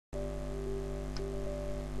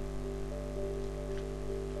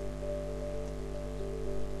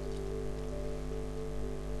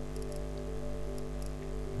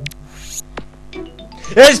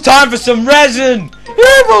It's time for some resin!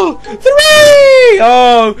 Evil 3!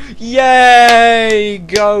 Oh, yay!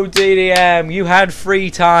 Go DDM. You had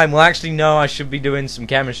free time. Well, actually, no, I should be doing some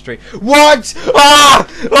chemistry. What? Ah!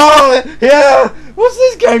 Oh, yeah! What's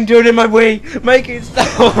this game doing in my Wii? Make it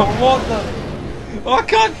stop. What the? Oh, I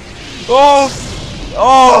can't.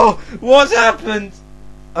 Oh, what's happened?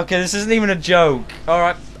 Okay, this isn't even a joke.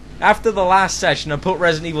 Alright, after the last session, I put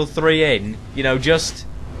Resident Evil 3 in, you know, just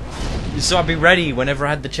so I'd be ready whenever I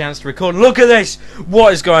had the chance to record. Look at this!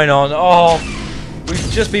 What is going on? Oh,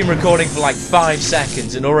 we've just been recording for like 5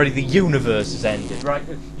 seconds and already the universe has ended. Right,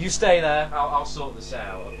 you stay there, I'll sort this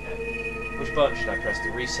out, okay? Which button should I press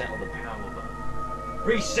to reset or the power button?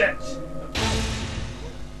 Reset!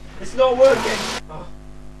 It's not working!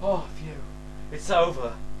 Oh, phew. It's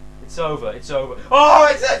over. It's over. It's over. Oh,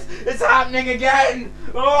 it's happening again!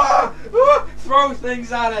 Oh, throw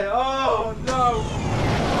things at it. Oh, no.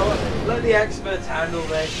 Oh, let the experts handle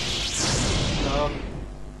this.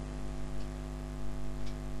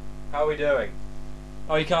 How are we doing?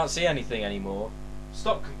 Oh, you can't see anything anymore.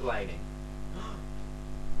 Stop complaining.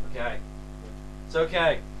 Okay. It's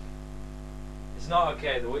okay. It's not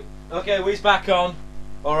okay. Okay, the Wii's back on.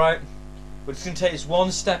 Alright. We're just going to take this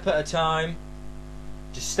one step at a time.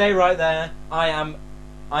 Just stay right there. I'm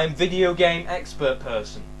video game expert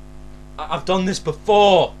person. I've done this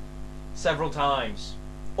before several times,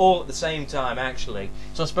 all at the same time actually.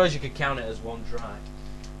 So I suppose you could count it as one try.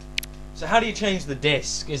 So how do you change the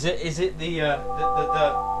disc? Is it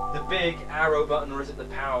the big arrow button or is it the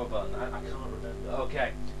power button? I can't remember.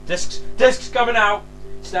 Okay, discs coming out.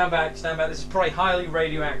 Stand back, stand back. This is probably highly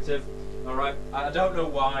radioactive. All right. I don't know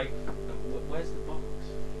why. Where's the box?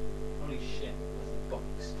 Holy shit.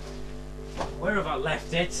 Where have I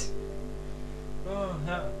left it? Oh,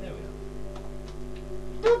 no, there we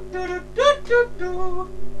are.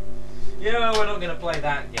 Yeah, we're not going to play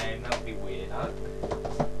that game. That would be weird.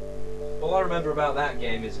 All I remember about that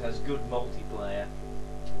game is it has good multiplayer.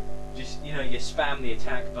 Just, you know, you spam the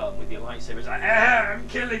attack button with your lightsaber. It's like, I'm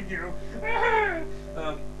killing you.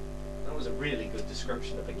 That was a really good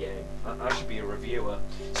description of a game. I should be a reviewer.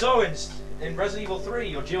 So, in Resident Evil 3,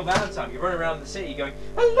 you're Jill Valentine. You run around the city going,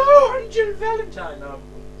 hello, I'm Jill Valentine.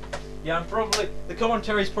 Yeah, I'm probably, the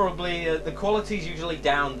commentary's probably, the quality's usually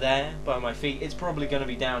down there by my feet. It's probably going to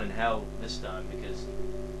be down in hell this time because,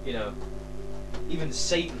 you know, even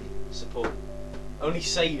Satan only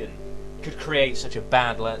Satan could create such a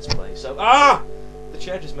bad Let's Play. So, the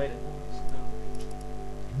chair just made it.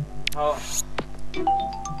 Oh,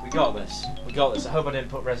 we got this. We got this. I hope I didn't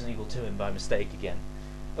put Resident Evil 2 in by mistake again.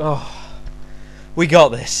 Oh. We got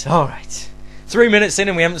this. Alright. 3 minutes in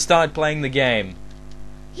and we haven't started playing the game.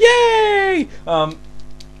 Yay! So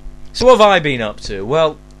what have I been up to?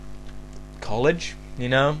 Well, college, you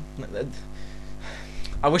know.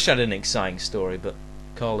 I wish I had an exciting story, but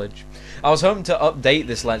college. I was hoping to update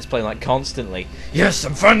this Let's Play like constantly. Yes,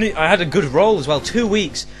 I'm finally... I had a good roll as well. 2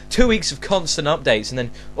 weeks. 2 weeks of constant updates and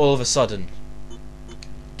then all of a sudden...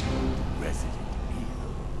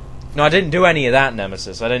 No, I didn't do any of that,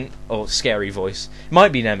 Nemesis. I didn't... Oh, scary voice.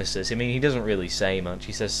 Might be Nemesis. I mean, he doesn't really say much.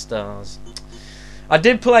 He says stars. I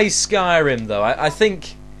did play Skyrim, though. I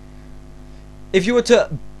think... If you were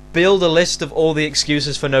to build a list of all the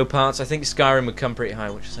excuses for no parts, I think Skyrim would come pretty high.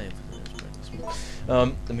 What you saying?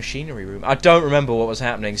 The machinery room. I don't remember what was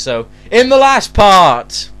happening. So, in the last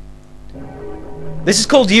part... This is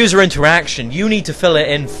called user interaction. You need to fill it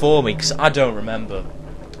in for me, because I don't remember.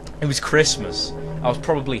 It was Christmas. I was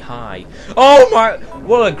probably high. Oh my...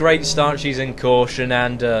 What a great start. She's in caution.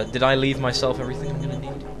 And did I leave myself everything I'm going to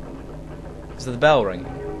need? Is the bell ringing?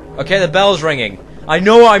 Okay, the bell's ringing. I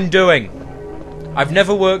know what I'm doing. I've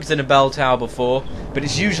never worked in a bell tower before, but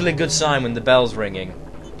it's usually a good sign when the bell's ringing.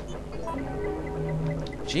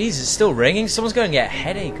 Jeez, it's still ringing? Someone's going to get a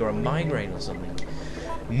headache or a migraine or something.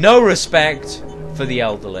 No respect for the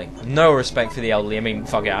elderly. No respect for the elderly. I mean,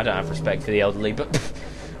 fuck it, I don't have respect for the elderly, but...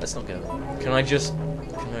 Let's not go there. Can I just...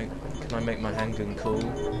 Can I make my handgun cool?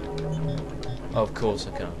 Oh, of course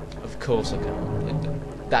I can. Of course I can.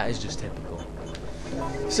 That is just typical.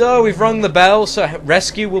 So, we've rung the bell, so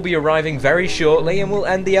rescue will be arriving very shortly, and we'll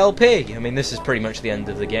end the LP. I mean, this is pretty much the end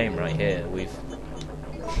of the game right here. We've...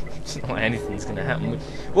 It's not like anything's gonna happen.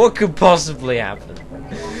 What could possibly happen?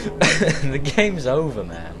 The game's over,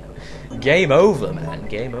 man. Game over, man.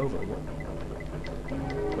 Game over.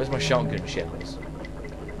 Where's my shotgun shells?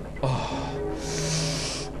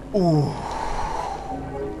 Oh. Ooh.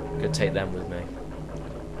 Gonna take them with me.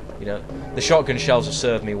 You know, the shotgun shells have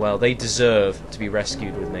served me well. They deserve to be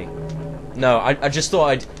rescued with me. No, I just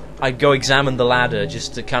thought I'd go examine the ladder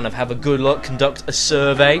just to kind of have a good look, conduct a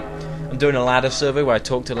survey. I'm doing a ladder survey where I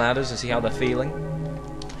talk to ladders and see how they're feeling.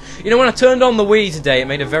 You know, when I turned on the Wii today, it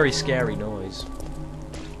made a very scary noise.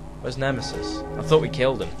 Where's Nemesis? I thought we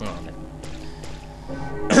killed him.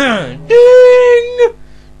 Oh, ding!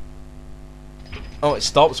 Oh, it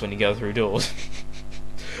stops when you go through doors.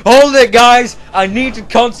 Hold it, guys! I need to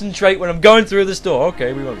concentrate when I'm going through this door.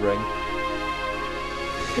 Okay, we won't ring.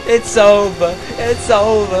 It's over. It's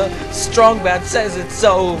over. Strongman says it's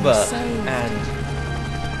over. And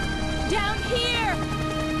down here.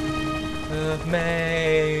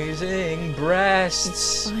 Amazing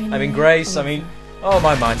breasts. I mean, Grace. Over. I mean, oh,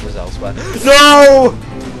 my mind was elsewhere. No!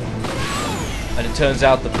 And it turns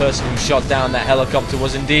out the person who shot down that helicopter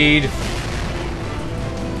was indeed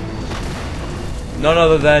none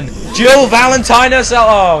other than Jill Valentine herself.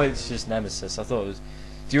 Oh, it's just Nemesis. I thought it was.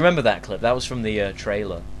 Do you remember that clip? That was from the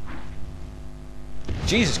trailer.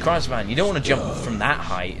 Jesus Christ, man! You don't want to jump from that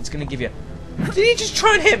height. It's going to give you. Did he just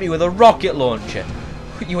try and hit me with a rocket launcher?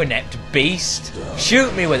 You inept beast!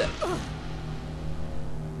 Shoot me with it.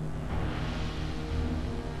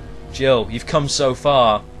 Jill, you've come so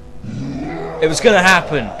far. It was going to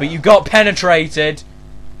happen, but you got penetrated.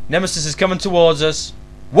 Nemesis is coming towards us.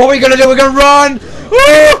 What are we going to do? We're going to run!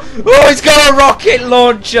 Oh! Oh, he's got a rocket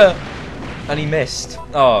launcher! And he missed.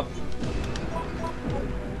 Oh.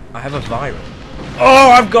 I have a virus.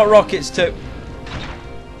 Oh, I've got rockets too.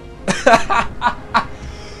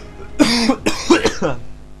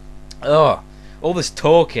 Oh, all this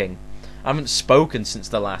talking. I haven't spoken since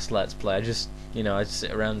the last Let's Play. I just, you know, I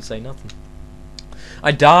sit around and say nothing.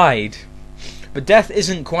 I died. But death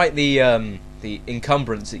isn't quite the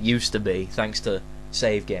encumbrance it used to be, thanks to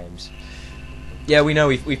save games. Yeah, we know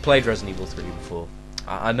we've played Resident Evil 3 before.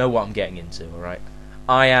 I know what I'm getting into, alright?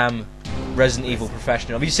 I am Resident Evil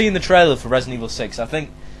professional. Have you seen the trailer for Resident Evil 6? I think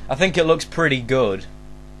it looks pretty good.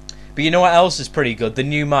 But you know what else is pretty good? The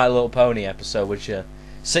new My Little Pony episode, which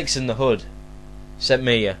Six in the Hood sent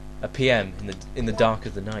me a PM in the dark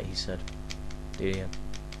of the night. He said, "DM,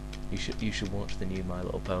 you should watch the new My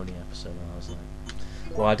Little Pony episode." And I was like,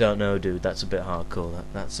 "Well, I don't know, dude. That's a bit hardcore.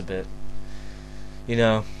 That's a bit, you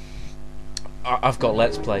know." I've got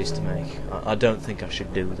Let's Plays to make. I don't think I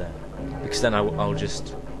should do that, because then I'll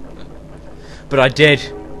just. But I did.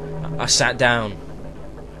 I sat down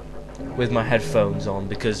with my headphones on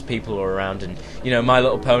because people are around, and you know, My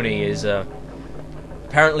Little Pony is.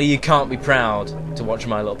 Apparently, you can't be proud to watch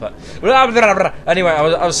My Little Pony. Anyway,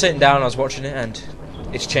 I was sitting down, I was watching it, and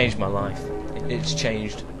it's changed my life. It's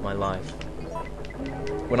changed my life.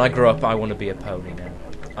 When I grow up, I want to be a pony now.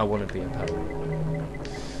 I want to be a pony.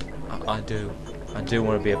 I do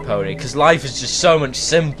want to be a pony, because life is just so much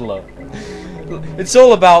simpler. It's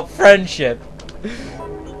all about friendship.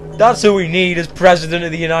 That's who we need as President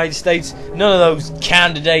of the United States. None of those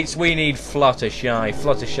candidates. We need Fluttershy.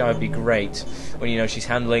 Fluttershy would be great when, you know, she's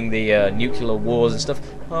handling the nuclear wars and stuff.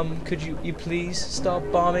 Could you please stop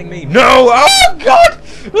bombing me? No! Oh, God!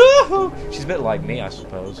 She's a bit like me, I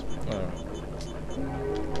suppose.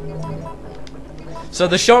 So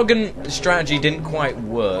the shotgun strategy didn't quite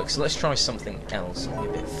work, so let's try something else, something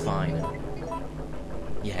a bit finer.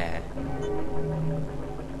 Yeah.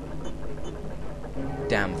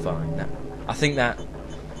 Damn fine. I think that...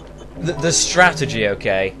 There's strategy,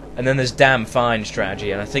 okay, and then there's damn fine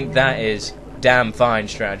strategy, and I think that is damn fine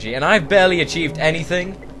strategy. And I've barely achieved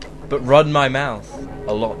anything but run my mouth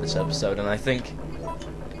a lot this episode, and I think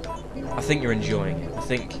you're enjoying it.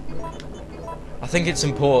 I think it's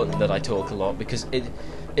important that I talk a lot, because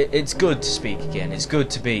it's good to speak again. It's good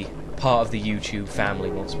to be part of the YouTube family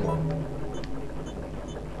once more.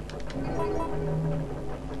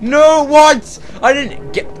 No, what? I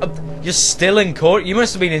didn't get... you're still in court? You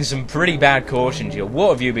must have been in some pretty bad caution, Jill. What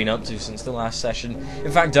have you been up to since the last session?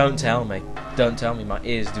 In fact, don't tell me. Don't tell me. My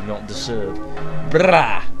ears do not disturb.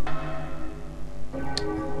 Brah!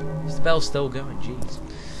 Is the bell still going? Jeez.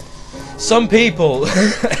 Some people...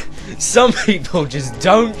 some people just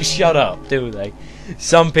don't shut up, do they?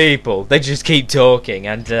 Some people, they just keep talking,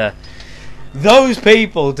 and those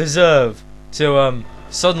people deserve to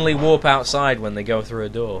suddenly warp outside when they go through a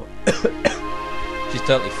door. She's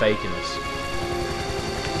totally faking us.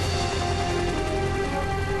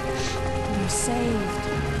 You're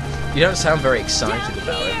saved. You don't sound very excited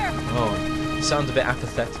about it. Oh, you sound a bit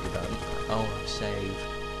apathetic about it. Oh, I'm saved.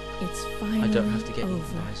 It's finally I don't have to get eaten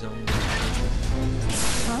over. by zombies.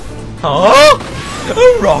 Huh?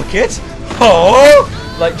 Oh! A rocket?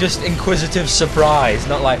 Oh! Like just inquisitive surprise,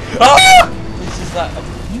 not like, ah! This is like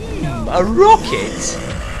a rocket?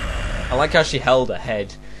 I like how she held her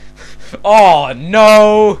head. Oh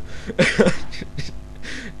no!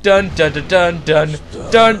 Dun dun dun dun dun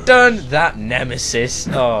dun dun. That nemesis.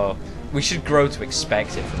 Oh, We should grow to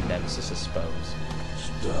expect it from Nemesis, I suppose.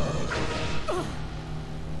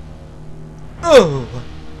 Oh!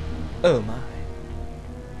 Oh my.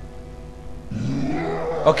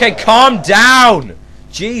 Okay, calm down!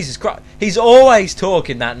 Jesus Christ. He's always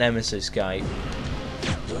talking, that Nemesis guy.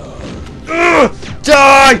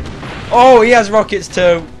 Die! Oh, he has rockets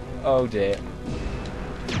too. Oh dear.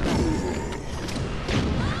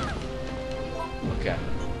 Okay.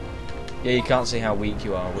 Yeah, you can't see how weak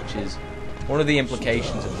you are, which is one of the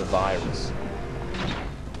implications of the virus.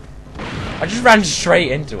 I just ran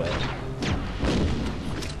straight into it.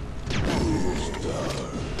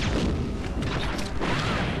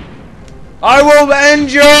 I will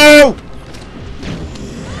end you!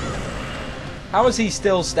 How is he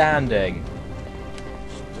still standing?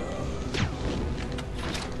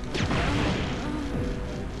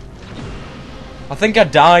 I think I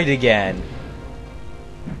died again.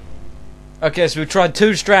 Okay, so we've tried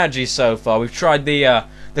 2 strategies so far. We've tried the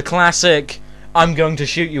classic, I'm going to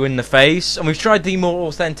shoot you in the face, and we've tried the more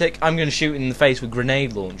authentic, I'm going to shoot in the face with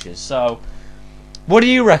grenade launchers. So, what do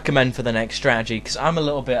you recommend for the next strategy? Because I'm a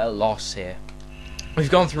little bit at a loss here.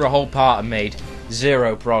 We've gone through a whole part and made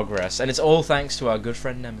 0 progress, and it's all thanks to our good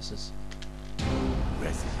friend Nemesis.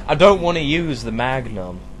 I don't want to use the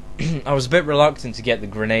Magnum. I was a bit reluctant to get the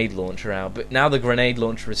grenade launcher out, but now the grenade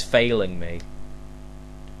launcher is failing me.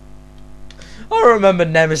 I don't remember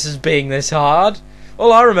Nemesis being this hard.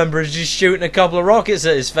 All I remember is just shooting a couple of rockets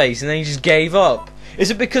at his face and then he just gave up.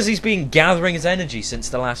 Is it because he's been gathering his energy since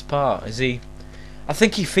the last part? Is he... I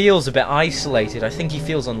think he feels a bit isolated. I think he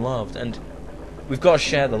feels unloved, and we've got to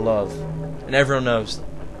share the love. And everyone knows...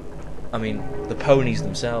 I mean, the ponies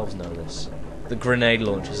themselves know this. The grenade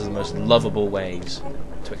launchers are the most lovable ways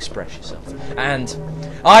to express yourself. And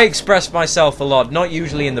I express myself a lot, not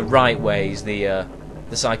usually in the right ways, the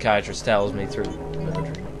psychiatrist tells me, through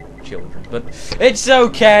murdering children. But it's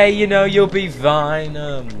okay, you know, you'll be fine.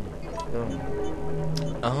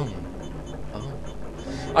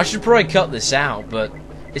 I should probably cut this out, but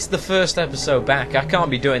it's the first episode back. I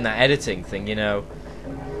can't be doing that editing thing, you know.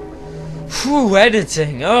 Whew,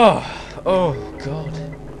 editing. Oh God.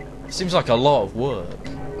 Seems like a lot of work.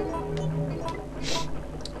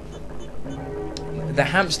 The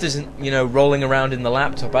hamsters, you know, rolling around in the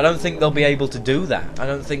laptop. I don't think they'll be able to do that.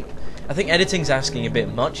 I think editing's asking a bit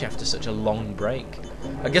much after such a long break.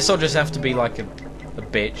 I guess I'll just have to be like a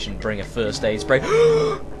bitch and bring a first aid spray.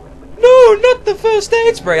 No, not the first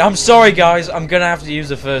aid spray. I'm sorry, guys. I'm gonna have to use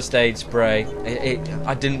a first aid spray.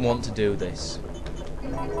 I didn't want to do this.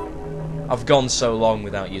 I've gone so long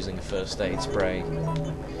without using a first aid spray.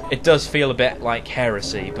 It does feel a bit like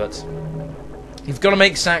heresy, but you've got to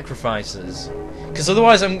make sacrifices. Because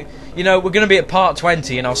otherwise, you know, we're going to be at part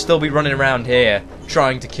 20 and I'll still be running around here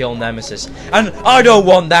trying to kill Nemesis. And I don't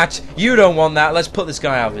want that. You don't want that. Let's put this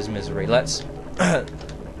guy out of his misery. Let's...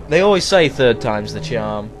 They always say 3rd time's the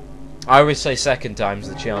charm. I always say 2nd time's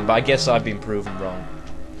the charm, but I guess I've been proven wrong.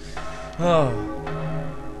 Oh.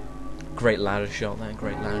 Great ladder shot there.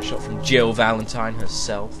 Great ladder shot from Jill Valentine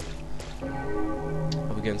herself.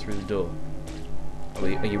 Are we going through the door?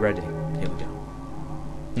 Are you ready? Here we go.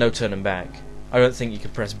 No turning back. I don't think you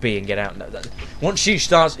can press B and get out. No, once she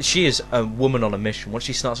starts, she is a woman on a mission. Once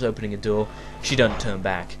she starts opening a door, she doesn't turn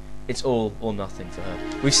back. It's all or nothing for her.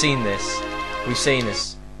 We've seen this. We've seen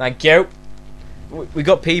this. Thank you. We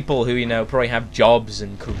got people who, you know, probably have jobs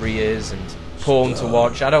and careers and porn to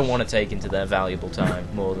watch. I don't want to take into their valuable time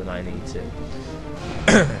more than I need to.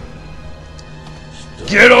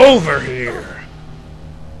 Get over here!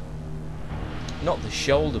 Not the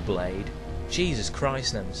shoulder blade. Jesus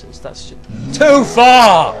Christ, Nemesis, that's just too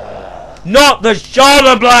far! Not the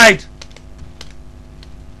shoulder blade!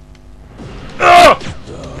 Ugh!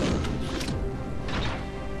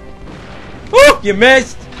 Oh, you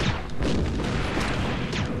missed!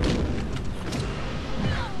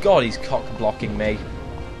 God, he's cock-blocking me.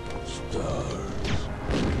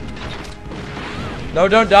 No,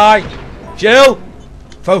 don't die! Jill!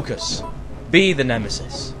 Focus. Be the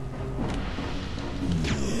Nemesis.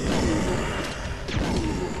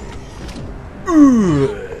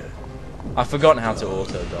 I've forgotten how to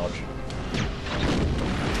auto-dodge.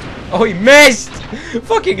 Oh, he missed!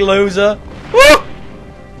 Fucking loser! Woo!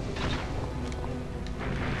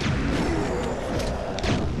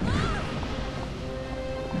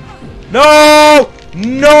 No!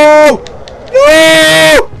 No!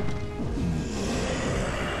 No!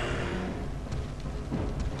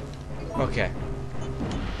 Okay.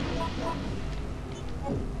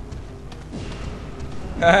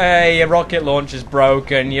 Hey, your rocket launch is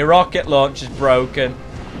broken. Your rocket launch is broken.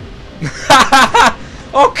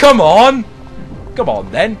 Oh, come on! Come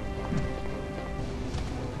on, then.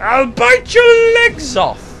 I'll bite your legs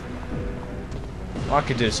off! I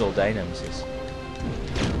could do this all day, Nemesis.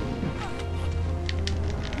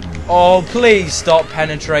 Oh, please stop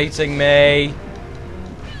penetrating me.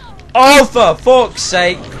 Oh, for fuck's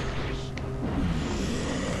sake.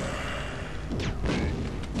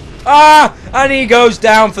 Ah! And he goes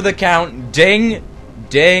down for the count. Ding.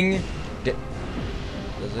 Ding. Does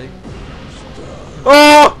he?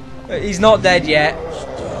 Oh! He's not dead yet.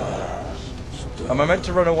 Am I meant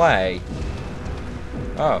to run away?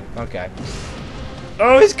 Oh, okay.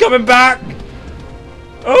 Oh, he's coming back!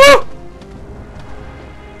 Oh!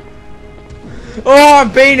 Oh,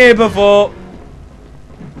 I've been here before!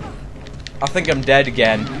 I think I'm dead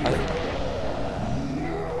again.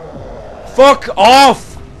 Fuck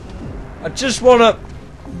off! I just wanna...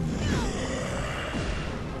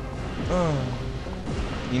 Oh.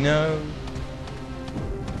 You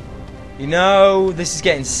know, this is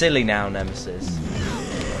getting silly now, Nemesis.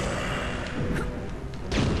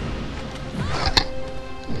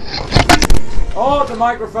 Oh, the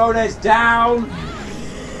microphone is down!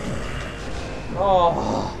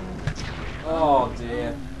 Oh. Oh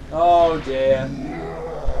dear. Oh dear.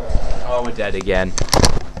 Oh, we're dead again.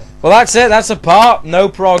 Well, that's it. That's a part. No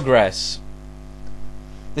progress.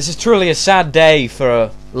 This is truly a sad day for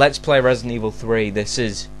a Let's Play Resident Evil 3. This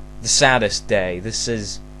is the saddest day. This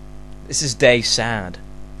is day sad.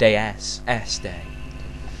 Day S. S day.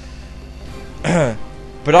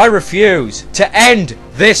 But I refuse to end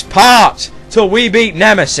this part till we beat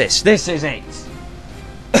Nemesis. This is it.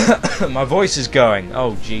 My voice is going.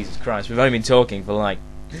 Oh, Jesus Christ. We've only been talking for like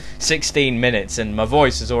 16 minutes and my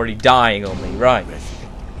voice is already dying on me. Right.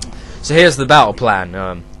 So here's the battle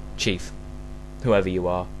plan, Chief. Whoever you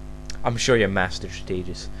are. I'm sure you're master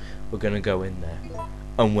strategist. We're gonna go in there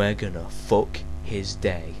and we're gonna fuck his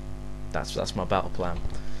day. That's my battle plan.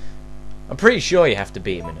 I'm pretty sure you have to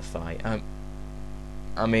beat him in a fight.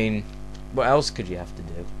 I mean, what else could you have to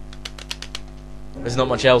do? There's not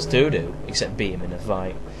much else to do except beat him in a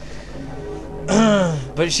fight.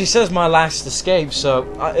 But she says my last escape, so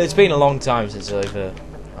it's been a long time since I've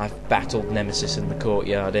battled Nemesis in the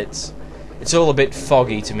courtyard. It's all a bit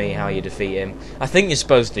foggy to me how you defeat him. I think you're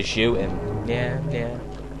supposed to shoot him. Yeah.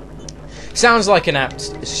 Sounds like an apt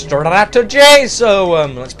strategy. So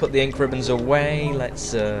let's put the ink ribbons away.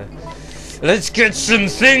 Let's get some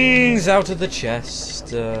things out of the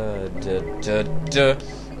chest.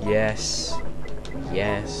 Yes.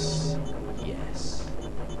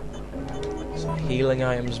 Some healing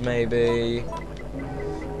items, maybe.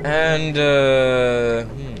 And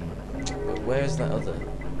where's that other?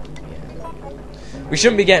 Yeah. We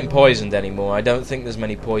shouldn't be getting poisoned anymore. I don't think there's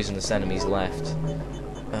many poisonous enemies left.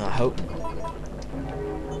 I hope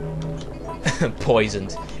not.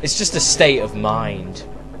 Poisoned. It's just a state of mind.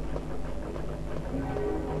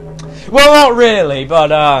 Well, not really,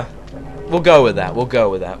 but we'll go with that.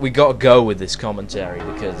 We gotta go with this commentary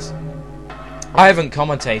because I haven't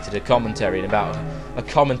commentated a commentary in about a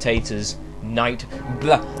commentator's night.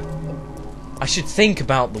 Blah. I should think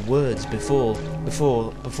about the words before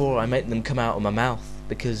I make them come out of my mouth,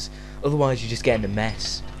 because otherwise you just get in a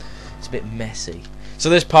mess. It's a bit messy. So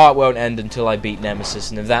this part won't end until I beat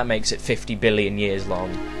Nemesis, and if that makes it 50 billion years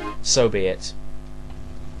long, so be it.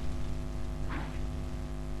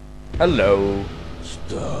 Hello.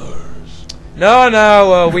 Stars.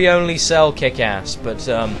 No, we only sell kick-ass, but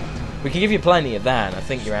we can give you plenty of that. I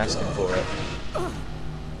think you're asking for it.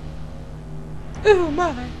 Oh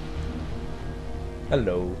my.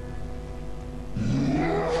 Hello.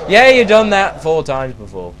 Yeah, you've done that 4 times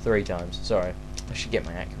before. 3 times. Sorry. I should get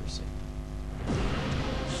my accuracy.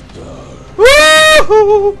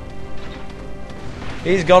 Woohoo!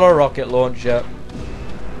 He's got a rocket launcher.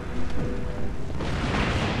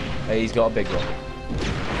 Hey, he's got a big rocket.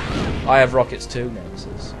 I have rockets too,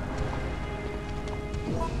 Nemesis.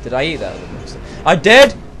 Did I eat that? I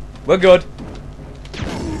did! We're good.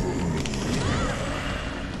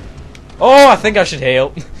 Oh, I think I should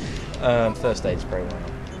heal. First aid spray.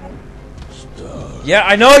 Yeah,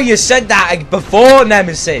 I know you said that before,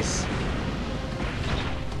 Nemesis.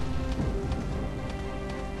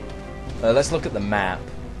 Let's look at the map.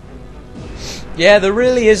 Yeah, there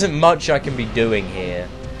really isn't much I can be doing here.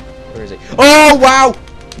 Where is he? Oh, wow!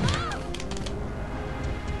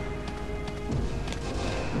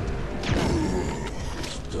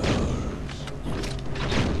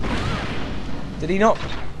 Did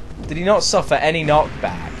he not suffer any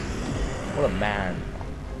knockback? What a man.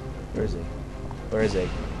 Where is he? Where is he?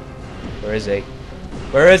 Where is he?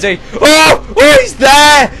 Where is he? Oh! Oh, he's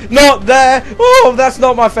there! Not there! Oh, that's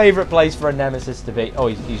not my favourite place for a nemesis to be. Oh,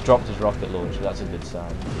 he's dropped his rocket launcher. That's a good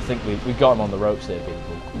sign. I think we got him on the ropes there, people.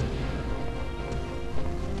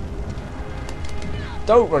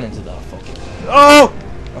 Don't run into that fucking... Oh!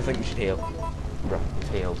 I think we should heal. Right, we've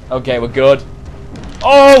healed. Okay, we're good.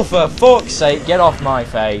 Oh, for fuck's sake, get off my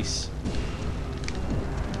face.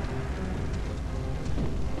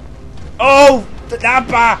 Oh!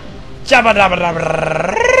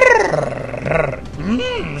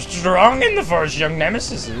 Strong in the force, young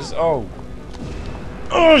nemesis. Oh.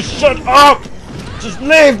 Oh, shut up! Just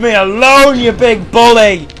leave me alone, you big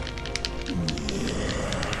bully!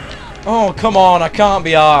 Oh, come on, I can't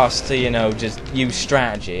be arsed to, you know, just use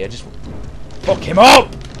strategy. I just... Fuck him up!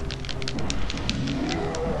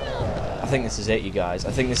 I think this is it, you guys.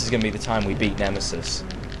 I think this is going to be the time we beat Nemesis.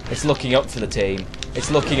 It's looking up for the team. It's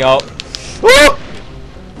looking up. Woo!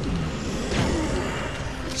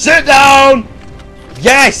 Sit down!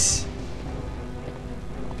 Yes!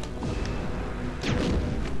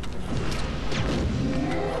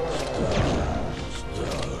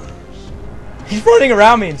 He's running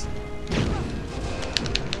around me and...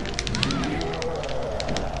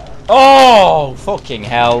 Oh, fucking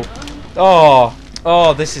hell.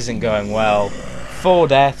 Oh, this isn't going well. 4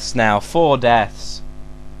 deaths now, 4 deaths.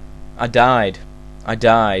 I died.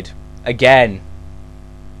 Again.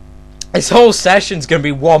 This whole session's gonna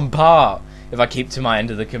be one part if I keep to my end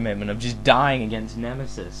of the commitment of just dying against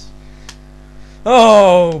Nemesis.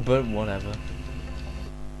 Oh, but whatever.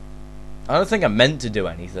 I don't think I'm meant to do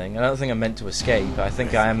anything. I don't think I'm meant to escape. I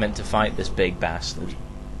think I am meant to fight this big bastard.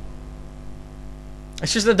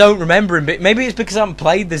 It's just I don't remember him. Maybe it's because I haven't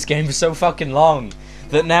played this game for so fucking long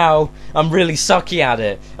that now I'm really sucky at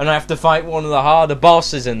it and I have to fight one of the harder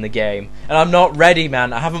bosses in the game. And I'm not ready,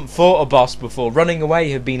 man. I haven't fought a boss before. Running away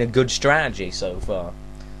had been a good strategy so far.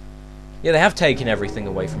 Yeah, they have taken everything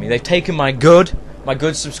away from me. They've taken my good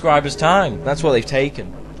subscribers' time. That's what they've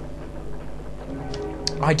taken.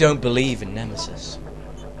 I don't believe in Nemesis.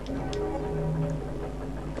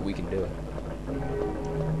 But we can do it.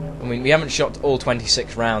 I mean, we haven't shot all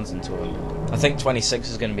 26 rounds into him. I think 26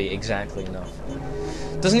 is going to be exactly enough.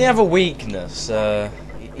 Doesn't he have a weakness?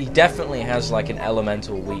 He definitely has like an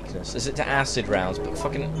elemental weakness. Is it to acid rounds? But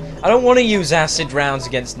fucking... I don't want to use acid rounds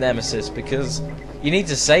against Nemesis because you need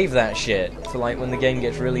to save that shit for like when the game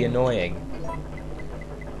gets really annoying.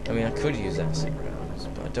 I mean, I could use acid rounds,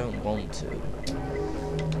 but I don't want to.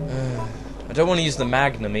 I don't want to use the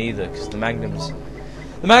Magnum either, because the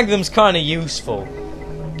Magnum's kind of useful.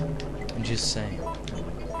 I'm just saying.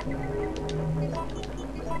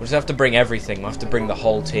 We'll just have to bring everything. We'll have to bring the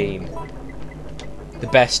whole team. The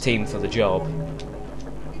best team for the job.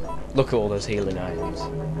 Look at all those healing items.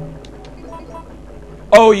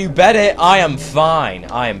 Oh, you bet it! I am fine.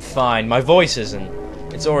 I am fine. My voice isn't.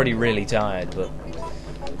 It's already really tired, but...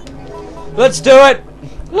 Let's do it!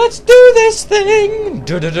 Let's do this thing!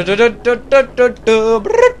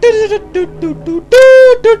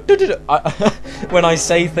 When I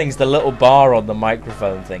say things, the little bar on the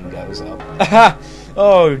microphone thing goes up.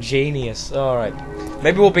 Oh, genius. Alright.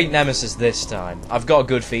 Maybe we'll beat Nemesis this time. I've got a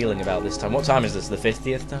good feeling about this time. What time is this? The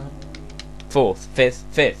 50th time? 4th?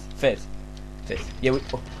 5th? Yeah,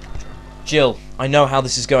 Jill, I know how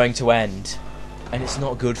this is going to end. And it's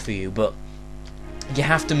not good for you, but... you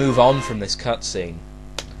have to move on from this cutscene.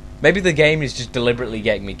 Maybe the game is just deliberately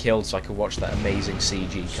getting me killed so I can watch that amazing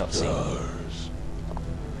CG cutscene.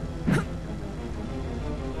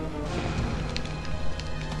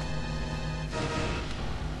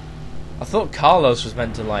 I thought Carlos was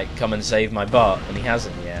meant to like come and save my butt, and he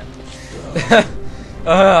hasn't yet.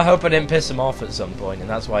 I hope I didn't piss him off at some point, and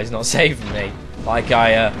that's why he's not saving me. Like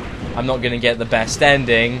I'm not gonna get the best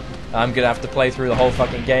ending. I'm gonna have to play through the whole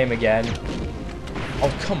fucking game again.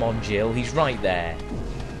 Oh, come on, Jill. He's right there.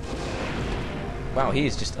 Wow, he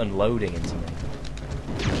is just unloading into me.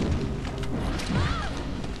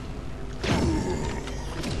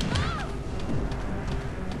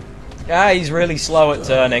 Ah, he's really slow at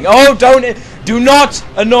turning. Oh, do not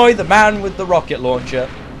annoy the man with the rocket launcher.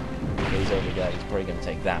 Okay, he's over there. He's probably going to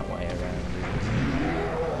take that way around.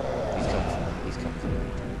 He's coming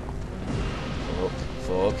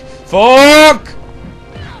for me. Fuck!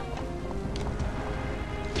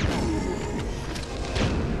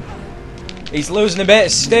 He's losing a bit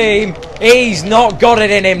of steam. He's not got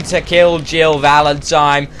it in him to kill Jill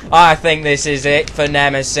Valentine. I think this is it for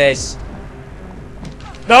Nemesis.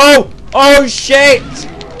 No! Oh, shit!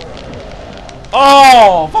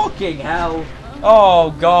 Oh, fucking hell.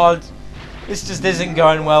 Oh, God. This just isn't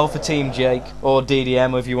going well for Team Jake. Or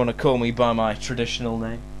DDM, if you want to call me by my traditional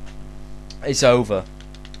name. It's over.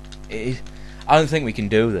 I don't think we can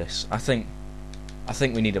do this. I think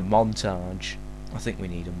we need a montage. I think we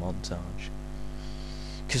need a montage.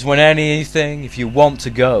 Because if you want to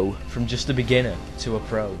go from just a beginner to a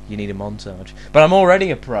pro, you need a montage. But I'm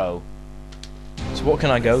already a pro. So what can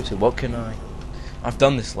I go to? I've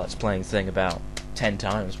done this Let's Playing thing about 10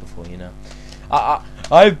 times before, you know.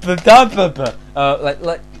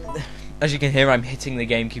 As you can hear, I'm hitting the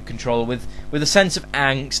GameCube controller with a sense of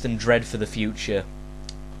angst and dread for the future.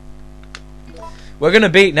 We're gonna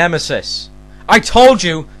beat Nemesis. I told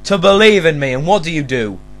you to believe in me, and what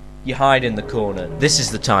do? You hide in the corner. This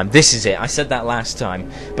is the time. This is it. I said that last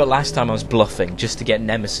time, but last time I was bluffing just to get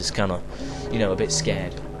Nemesis kind of, you know, a bit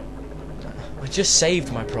scared. I just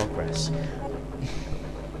saved my progress.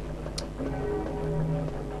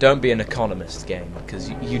 Don't be an economist, game,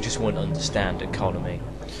 because you just won't understand economy.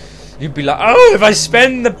 You'd be like, oh, if I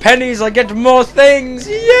spend the pennies, I get more things.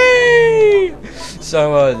 Yay!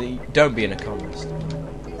 So, don't be an economist.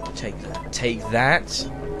 Take that. Take that.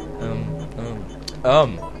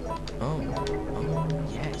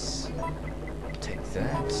 Yes. Take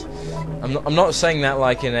that. I'm not saying that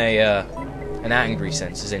like in an angry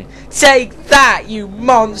sense, as in take that, you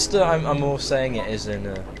monster. I'm more saying it as in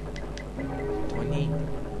do I need?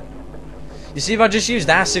 You see, if I just used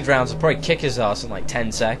acid rounds, I'd probably kick his ass in like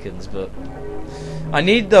 10 seconds. But I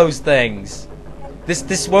need those things.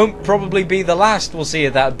 This won't probably be the last we'll see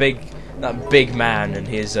of that big man and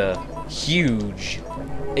his huge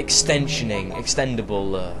extendable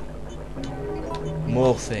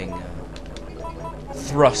morphing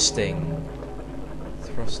thrusting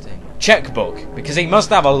checkbook, because he must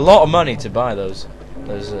have a lot of money to buy those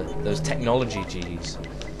technology G's.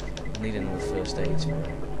 I need another first aid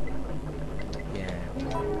spray. Yeah.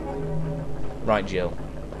 Right, Jill.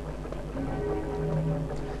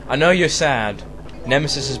 I know you're sad.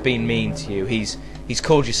 Nemesis has been mean to you. He's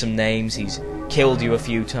called you some names. He's killed you a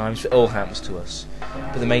few times. It all happens to us.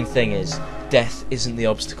 But the main thing is, death isn't the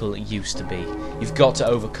obstacle it used to be. You've got to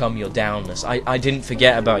overcome your downness. I didn't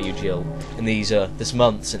forget about you, Jill, in this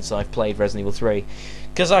month since I've played Resident Evil 3,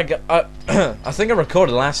 because I think I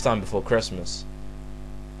recorded last time before Christmas.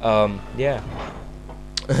 Yeah.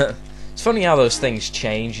 It's funny how those things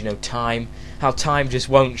change. You know, how time just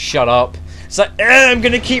won't shut up. It's like, I'm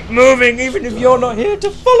gonna keep moving even if you're not here to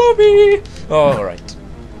follow me. Oh, all right.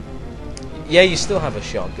 Yeah, you still have a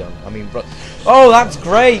shotgun. I mean, oh, that's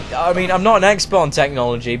great. I mean, I'm not an expert on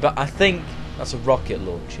technology, but I think that's a rocket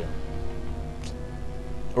launcher.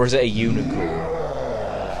 Or is it a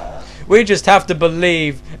unicorn? We just have to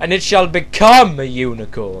believe, and it shall become a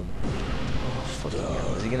unicorn. Oh, fucking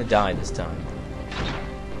hell. Is he going to die this time?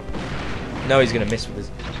 No, he's going to miss with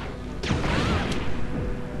his...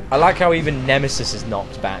 I like how even Nemesis is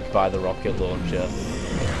knocked back by the rocket launcher.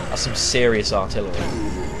 That's some serious artillery.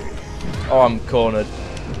 Oh, I'm cornered.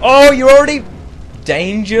 Oh, you're already...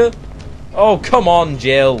 Danger? Oh, come on,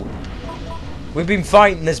 Jill. We've been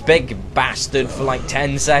fighting this big bastard for like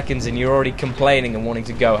 10 seconds and you're already complaining and wanting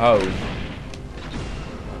to go home.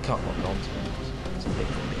 I can't lock on to it. It's a big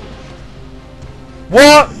thing.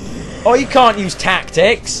 What? Oh, you can't use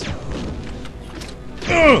tactics.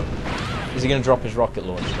 Ugh. Is he going to drop his rocket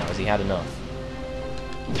launcher now? Has he had enough?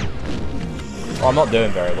 Oh, I'm not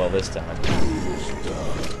doing very well this time.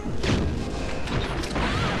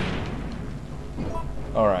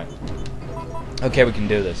 Alright. Okay, we can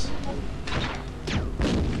do this.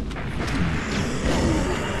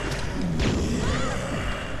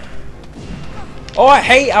 Oh, I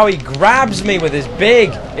hate how he grabs me with his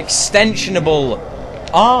big, extensionable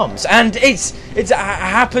arms. And it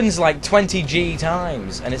happens like 20G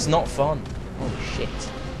times, and it's not fun. Oh, shit.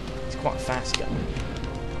 It's quite a fast guy.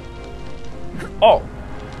 Oh!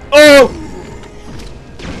 Oh!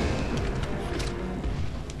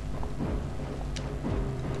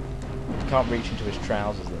 Can't reach into his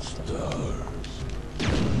trousers this time.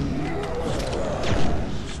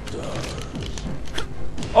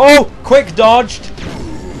 Oh! Quick dodged!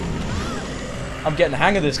 I'm getting the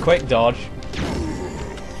hang of this quick dodge.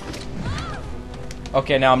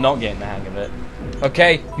 Okay, now I'm not getting the hang of it.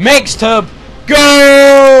 Okay, mix tub!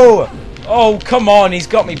 Go! Oh, come on, he's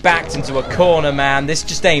got me backed into a corner, man. This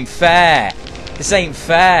just ain't fair. This ain't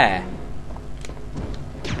fair.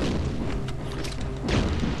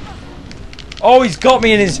 Oh, he's got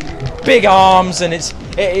me in his big arms, and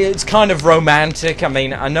it's kind of romantic. I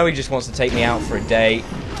mean, I know he just wants to take me out for a date.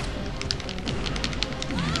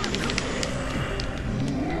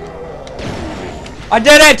 I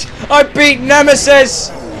did it! I beat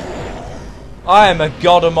Nemesis! I am a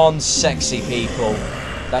god among sexy people.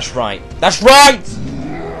 That's right. That's right!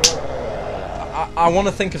 I want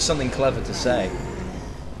to think of something clever to say.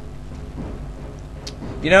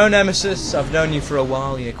 You know, Nemesis, I've known you for a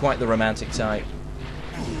while. You're quite the romantic type.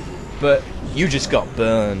 But you just got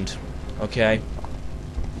burned, okay?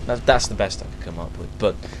 That's the best I could come up with.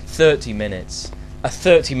 But 30 minutes, a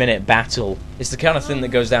 30-minute battle is the kind of thing that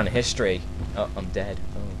goes down in history. Oh, I'm dead.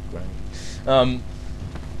 Oh, great.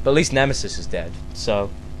 But at least Nemesis is dead, so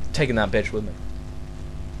I'm taking that bitch with me.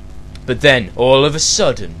 But then, all of a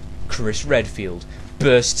sudden, Chris Redfield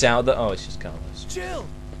bursts out the... Oh, it's just Carlos. Jill!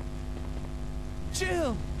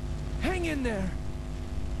 Jill! Hang in there!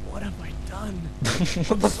 What have I done?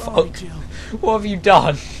 What the Sorry, fuck? Jill. What have you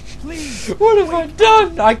done? Please! What have I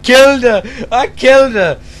done? I killed her! I killed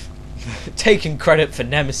her! Taking credit for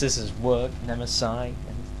Nemesis's work.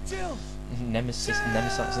 Jill! Nemesis,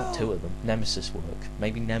 it's not two of them. Nemesis work.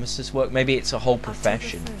 Maybe Nemesis work? Maybe it's a whole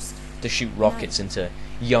profession to shoot rockets into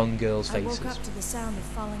young girls' faces. I woke up to the sound of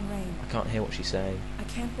falling rain. I can't hear what she's saying. I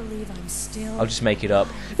can't believe I'm still... I'll just make it up.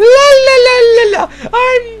 La la la la la!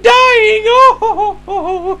 I'm dying!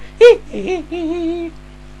 Oh!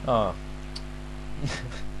 Oh.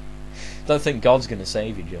 Don't think God's gonna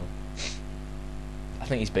save you, Jill. I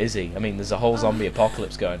think he's busy. I mean, there's a whole zombie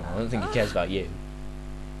apocalypse going on. I don't think he cares about you.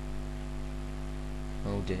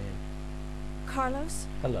 Oh dear. Carlos?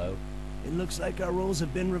 Hello. It looks like our roles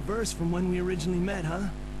have been reversed from when we originally met, huh?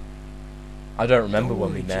 I don't remember Don't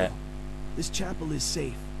when worry, we met. Jill. This chapel is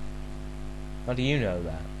safe. How do you know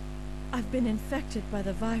that? I've been infected by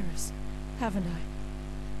the virus, haven't I?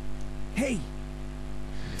 Hey!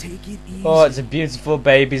 Take it easy. Oh, it's a beautiful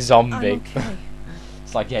baby zombie. I'm okay.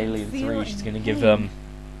 It's like Alien Feel 3. She's in gonna give pain.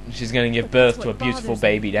 she's gonna give But birth that's to a what beautiful bothers me.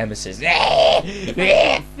 baby Nemesis. If I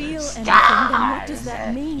can't feel anything, then what does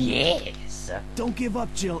that mean? Yes. Don't give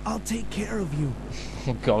up, Jill. I'll take care of you.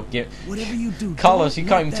 Oh God, Whatever you do, Carlos, don't you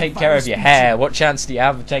can't let even that take care virus of your beat hair. you. What chance do you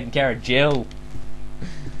have of taking care of Jill?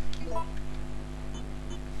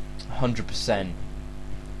 100%. And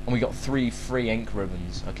we got 3 free ink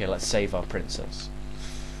ribbons. Okay, let's save our princess.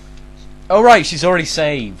 Oh right, she's already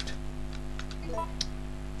saved.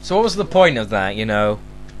 So what was the point of that, you know?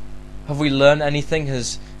 Have we learned anything?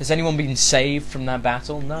 Has anyone been saved from that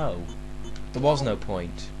battle? No. There was no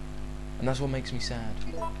point. And that's what makes me sad.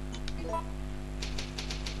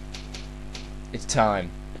 It's time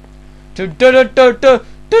to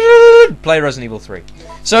play Resident Evil 3.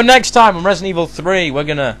 So next time on Resident Evil 3, we're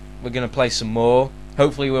gonna play some more.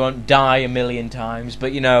 Hopefully we won't die a million times,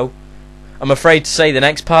 but you know, I'm afraid to say the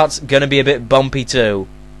next part's gonna be a bit bumpy too,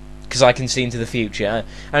 because I can see into the future,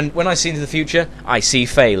 and when I see into the future, I see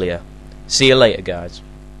failure. See you later, guys.